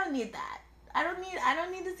 I don't need that. I don't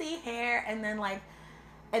need to see hair and then like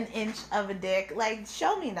an inch of a dick. Like,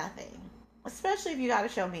 show me nothing. Especially if you gotta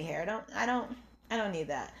show me hair. I don't need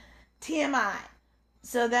that. TMI.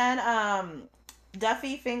 So then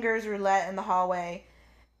Duffy fingers Roulette in the hallway.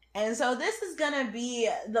 And so this is gonna be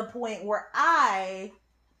the point where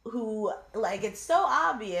it's so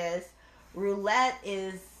obvious, Roulette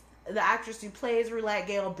is the actress who plays Roulette,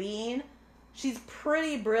 Gail Bean. She's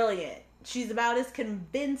pretty brilliant. She's about as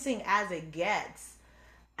convincing as it gets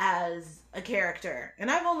as a character.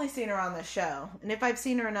 And I've only seen her on the show. And if I've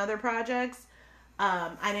seen her in other projects,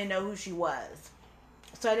 I didn't know who she was.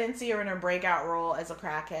 So I didn't see her in her breakout role as a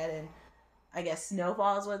crackhead, and I guess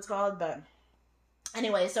Snowfall is what it's called. But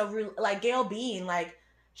anyway, so like Gail Bean, like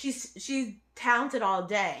she's talented all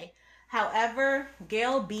day. However,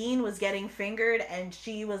 Gail Bean was getting fingered, and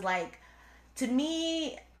she was like, to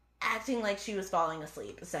me, acting like she was falling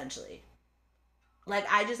asleep, essentially. Like,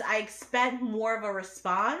 I expect more of a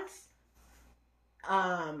response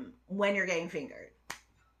when you're getting fingered.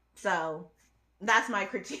 So that's my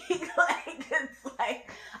critique. It's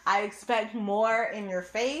like, I expect more in your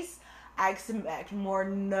face. I expect more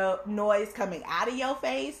noise coming out of your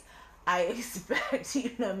face. I expect,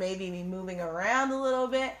 maybe me moving around a little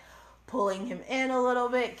bit, pulling him in a little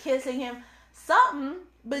bit, kissing him, something,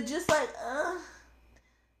 but just like,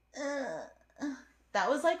 that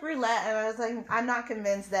was Roulette, and I was like, I'm not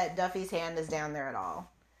convinced that Duffy's hand is down there at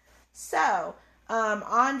all. So,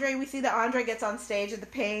 Andre, we see that Andre gets on stage at the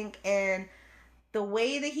Pink, and the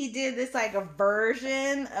way that he did this, like, a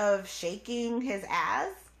version of shaking his ass,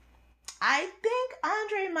 I think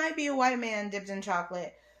Andre might be a white man dipped in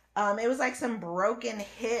chocolate. It was like some broken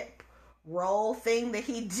hip roll thing that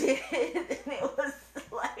he did, and it was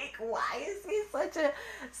like, why is he such a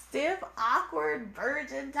stiff, awkward,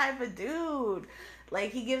 virgin type of dude?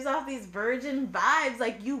 Like, he gives off these virgin vibes,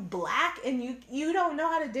 like, you black and you don't know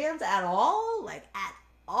how to dance at all? Like, at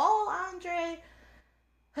all, Andre?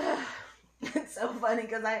 It's so funny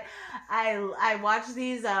because I watch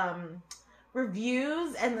these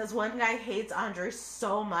reviews, and this one guy hates Andre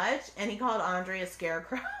so much, and he called Andre a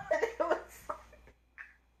scarecrow.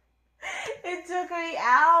 It took me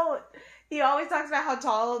out. He always talks about how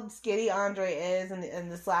tall and skinny Andre is, and in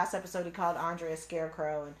this last episode he called Andre a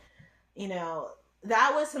scarecrow, and you know,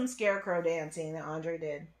 that was some scarecrow dancing that Andre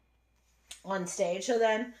did on stage. So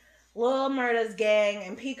then Lil Murda's gang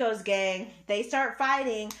and Pico's gang, they start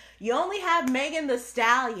fighting. You only have Megan Thee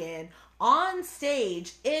Stallion on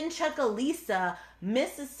stage in Chucalissa,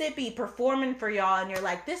 Mississippi, performing for y'all, and you're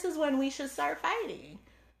like, this is when we should start fighting.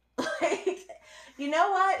 Like, you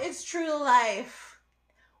know what? It's true to life.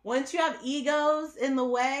 Once you have egos in the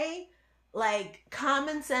way, like,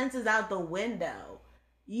 common sense is out the window.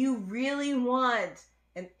 You really want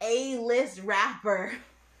an A-list rapper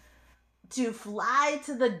to fly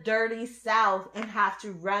to the dirty South and have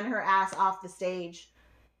to run her ass off the stage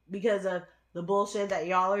because of the bullshit that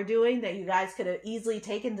y'all are doing that you guys could have easily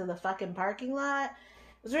taken to the fucking parking lot.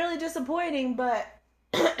 It was really disappointing, but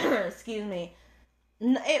excuse me,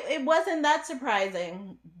 it wasn't that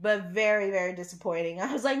surprising, but very, very disappointing.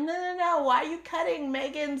 I was like, no, why are you cutting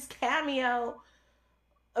Megan's cameo?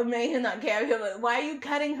 Megan, not cameo, but why are you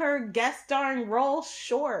cutting her guest starring role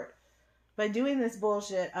short by doing this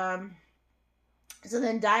bullshit? So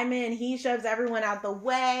then Diamond, he shoves everyone out the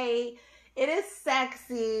way. It is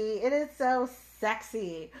sexy. It is so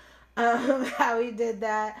sexy how he did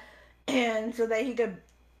that. And so that he could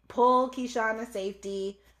pull Keyshawn to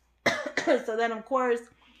safety. So then, of course,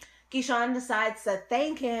 Keyshawn decides to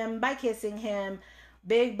thank him by kissing him.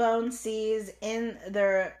 Big Bone sees in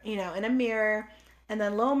a mirror. And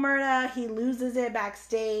then Lil Murda, he loses it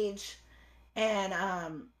backstage. And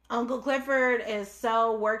Uncle Clifford is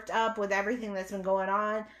so worked up with everything that's been going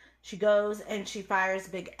on. She goes and she fires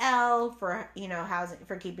Big L for,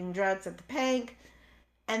 for keeping drugs at the Pink.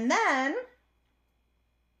 And then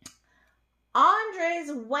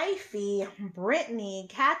Andre's wifey, Brittany,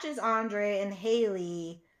 catches Andre and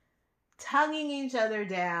Haley tonguing each other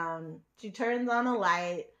down. She turns on a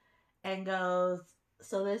light and goes,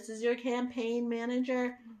 so this is your campaign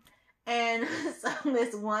manager? And so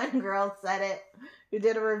this one girl said it, who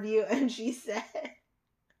did a review, and she said,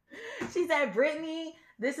 Brittany,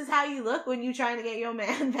 this is how you look when you're trying to get your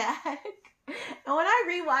man back. And when I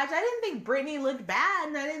rewatched, I didn't think Brittany looked bad,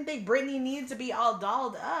 and I didn't think Brittany needed to be all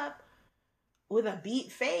dolled up with a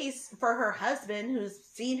beat face for her husband, who's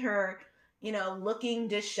seen her, looking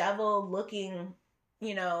disheveled, looking,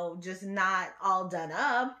 just not all done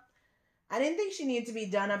up. I didn't think she needed to be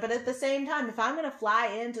done up, but at the same time, if I'm going to fly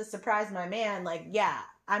in to surprise my man,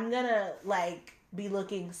 I'm going to, be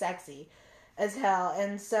looking sexy as hell.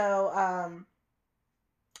 And so,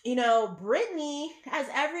 Brittany has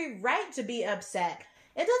every right to be upset.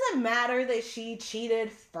 It doesn't matter that she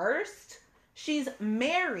cheated first. She's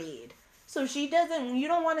married. So you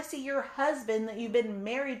don't want to see your husband that you've been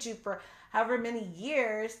married to for however many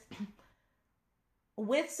years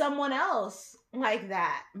with someone else like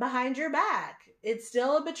that behind your back. It's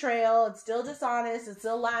still a betrayal. It's still dishonest. It's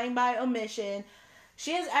still lying by omission.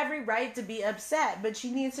 She has every right to be upset, but she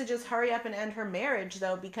needs to just hurry up and end her marriage,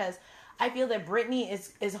 though, because I feel that Brittany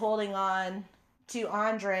is holding on to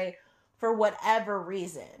Andre for whatever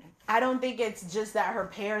reason. I don't think it's just that her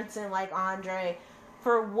parents didn't like Andre.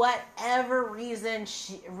 For whatever reason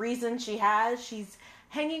she has, she's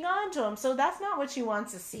hanging on to him. So that's not what she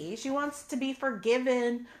wants to see. She wants to be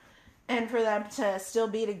forgiven and for them to still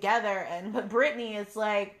be together. But Brittany is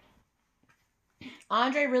like,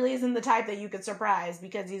 Andre really isn't the type that you could surprise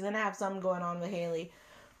because he's going to have something going on with Haley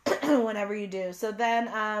whenever you do. So then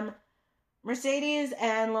Mercedes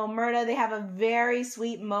and Lil Murda, they have a very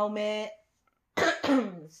sweet moment.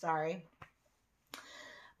 Sorry.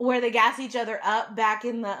 Where they gas each other up back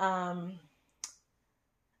in the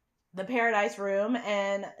Paradise Room,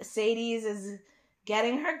 and Sadie's is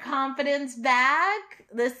getting her confidence back.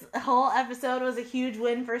 This whole episode was a huge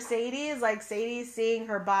win for Sadie's. Sadie's seeing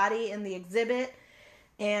her body in the exhibit,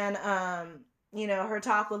 and her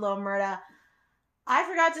talk with Lil Murda. I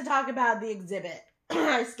forgot to talk about the exhibit.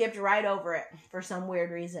 I skipped right over it for some weird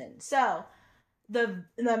reason. So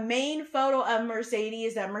the main photo of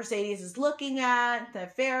Mercedes that Mercedes is looking at,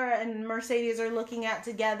 that Farrah and Mercedes are looking at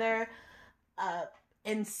together.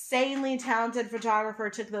 Insanely talented photographer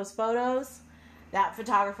took those photos. That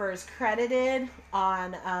photographer is credited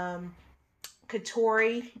on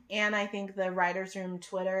Katori and I think the Writers Room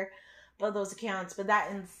Twitter, both those accounts. But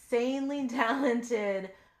that insanely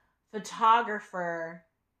talented photographer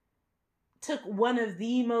took one of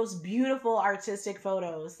the most beautiful artistic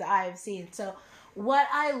photos that I've seen. So what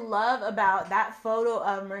I love about that photo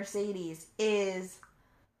of Mercedes is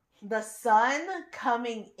the sun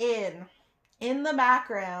coming in the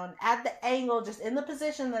background at the angle, just in the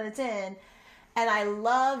position that it's in. And I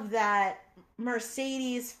love that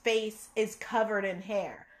Mercedes' face is covered in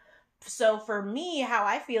hair. So for me, how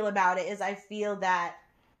I feel about it is I feel that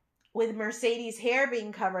with Mercedes' hair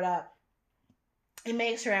being covered up, it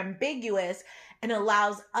makes her ambiguous and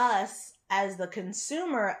allows us as the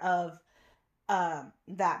consumer of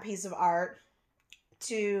that piece of art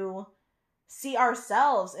to see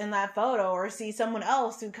ourselves in that photo, or see someone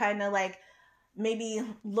else who kind of like maybe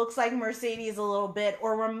looks like Mercedes a little bit,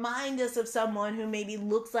 or remind us of someone who maybe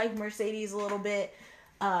looks like Mercedes a little bit,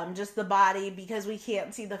 just the body, because we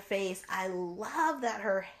can't see the face. I love that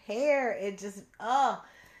her hair, it just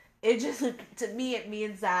to me it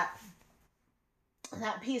means that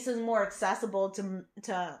piece is more accessible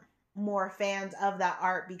to more fans of that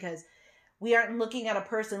art, because we aren't looking at a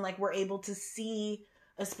person, like we're able to see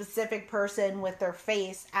a specific person with their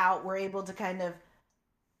face out. We're able to kind of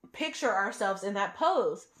picture ourselves in that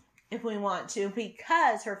pose if we want to,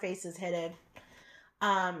 because her face is hidden.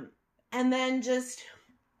 And then just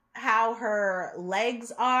how her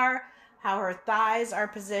legs are, how her thighs are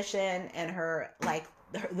positioned, and her, like,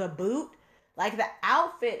 the boot. Like, the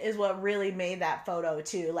outfit is what really made that photo,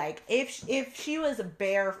 too. Like, if she was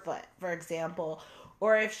barefoot, for example,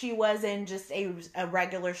 or if she was in just a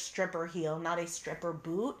regular stripper heel, not a stripper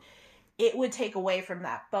boot, it would take away from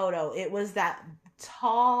that photo. It was that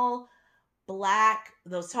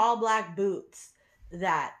those tall black boots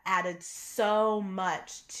that added so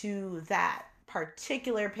much to that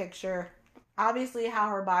particular picture. Obviously, how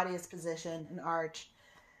her body is positioned and arched.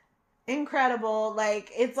 Incredible. Like,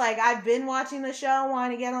 it's like I've been watching the show,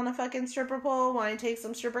 wanting to get on a fucking stripper pole, wanting to take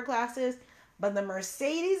some stripper classes, but the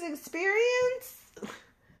Mercedes experience,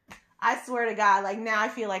 I swear to God, like, now I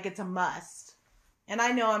feel like it's a must. And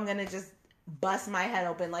I know I'm gonna just bust my head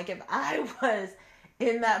open. Like, if I was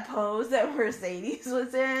in that pose that Mercedes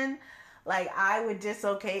was in, like, I would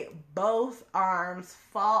dislocate both arms,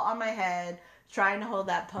 fall on my head, trying to hold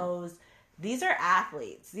that pose. These are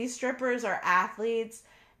athletes. These strippers are athletes,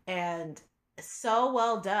 and so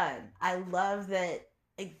well done. I love that,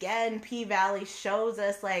 again, P-Valley shows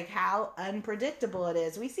us, like, how unpredictable it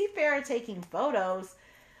is. We see Farrah taking photos.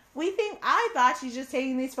 I thought she's just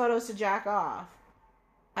taking these photos to jack off.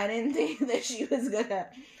 I didn't think that she was gonna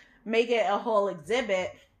make it a whole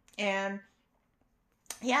exhibit. And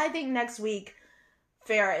yeah, I think next week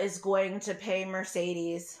Farrah is going to pay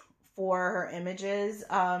Mercedes for her images.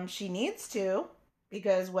 She needs to,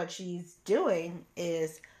 because what she's doing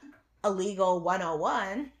is illegal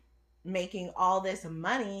 101, making all this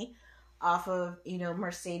money off of,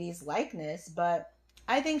 Mercedes' likeness. But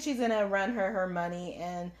I think she's gonna run her money,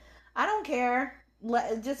 and I don't care.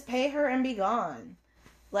 Just pay her and be gone.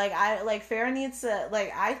 Farrah needs to,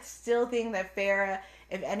 I still think that Farrah,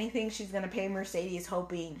 if anything, she's going to pay Mercedes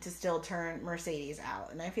hoping to still turn Mercedes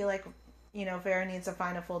out. And I feel like, Farrah needs to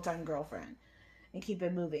find a full-time girlfriend and keep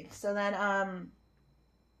it moving. So then,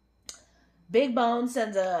 Big Bone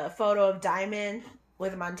sends a photo of Diamond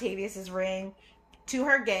with Montavious' ring to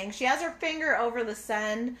her gang. She has her finger over the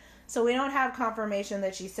send, so we don't have confirmation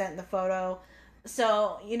that she sent the photo.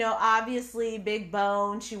 So, obviously, Big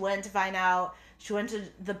Bone, she went to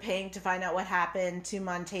the Pink to find out what happened to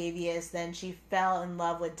Montavious. Then she fell in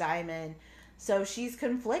love with Diamond. So she's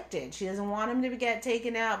conflicted. She doesn't want him to get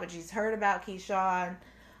taken out, but she's heard about Keyshawn.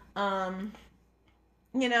 I'm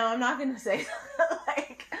not going to say,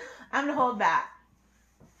 I'm going to hold back.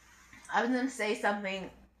 I was going to say something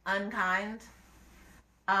unkind.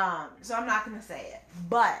 So I'm not going to say it.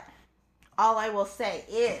 But all I will say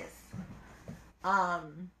is,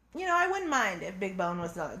 I wouldn't mind if Big Bone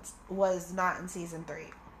was not in season 3.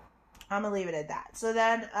 I'm gonna leave it at that. So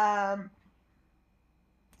then,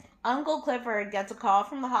 Uncle Clifford gets a call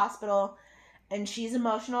from the hospital, and she's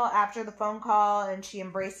emotional after the phone call, and she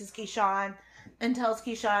embraces Keyshawn and tells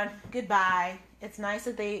Keyshawn goodbye. It's nice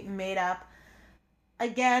that they made up.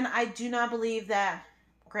 Again, I do not believe that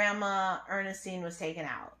Grandma Ernestine was taken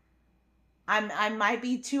out. I might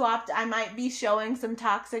be I might be showing some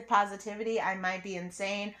toxic positivity. I might be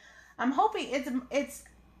insane. I'm hoping it's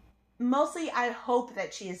mostly, I hope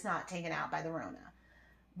that she is not taken out by the Rona.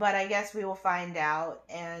 But I guess we will find out.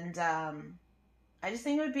 And I just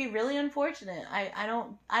think it would be really unfortunate. I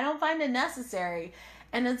don't find it necessary.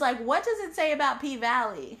 And it's like, what does it say about P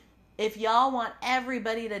Valley if y'all want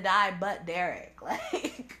everybody to die but Derek?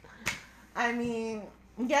 Like, I mean,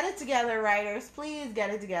 get it together, writers. Please get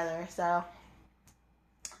it together. So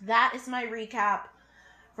that is my recap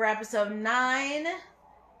for episode 9.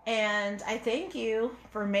 And I thank you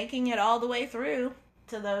for making it all the way through,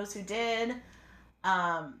 to those who did.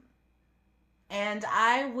 And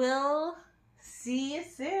I will see you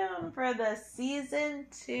soon for the season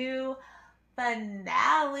 2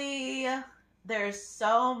 finale. There's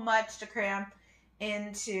so much to cram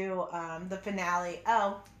into the finale.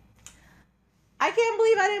 Oh, I can't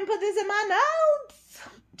believe I didn't put this in my notes.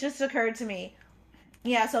 Just occurred to me.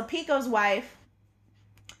 Yeah, so Pico's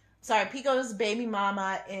baby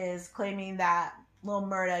mama is claiming that Lil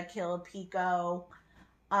Murda killed Pico.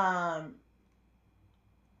 I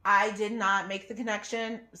did not make the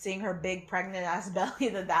connection, seeing her big pregnant ass belly,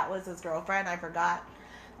 that was his girlfriend. I forgot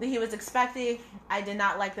that he was expecting. I did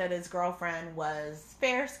not like that his girlfriend was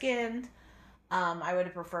fair skinned. I would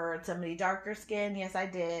have preferred somebody darker skinned. Yes, I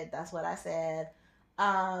did. That's what I said.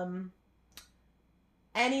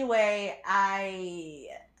 Anyway,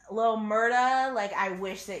 Lil Murda, like, I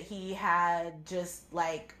wish that he had just,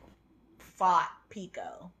 like, fought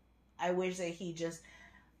Pico. I wish that he just,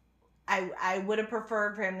 I would have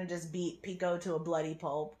preferred for him to just beat Pico to a bloody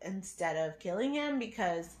pulp instead of killing him,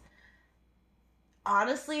 because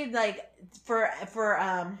honestly, like, for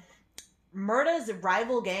Murda's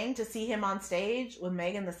rival gang to see him on stage with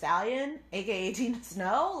Megan Thee Stallion, aka Tina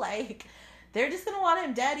Snow, like, they're just gonna want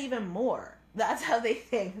him dead even more. That's how they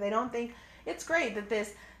think. They don't think it's great that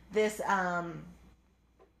this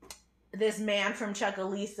man from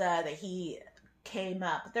Chuckalissa, that he came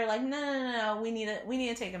up. They're like, no, we need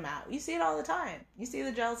to take him out. You see it all the time. You see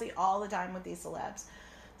the jealousy all the time with these celebs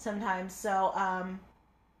sometimes. So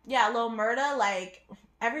yeah, Lil Murda, like,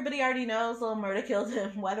 everybody already knows Lil Murda killed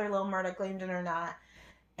him, whether Lil Murda claimed it or not.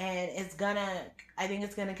 And I think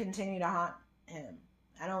it's gonna continue to haunt him.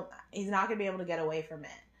 He's not gonna be able to get away from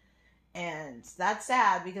it. And that's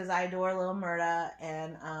sad, because I adore Lil Murda,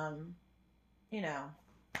 and you know,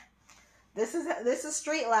 this is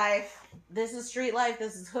street life. This is street life.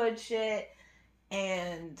 This is hood shit.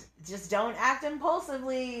 And just don't act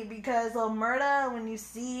impulsively, because Lil Murda, when you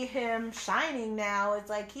see him shining now, it's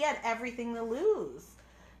like he had everything to lose.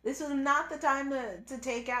 This was not the time to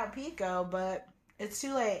take out Pico, but it's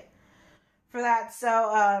too late for that.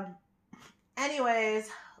 So anyways,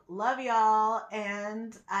 love y'all,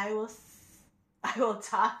 and I will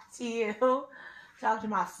talk to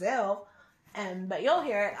myself, but you'll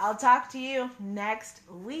hear it. I'll talk to you next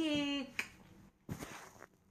week.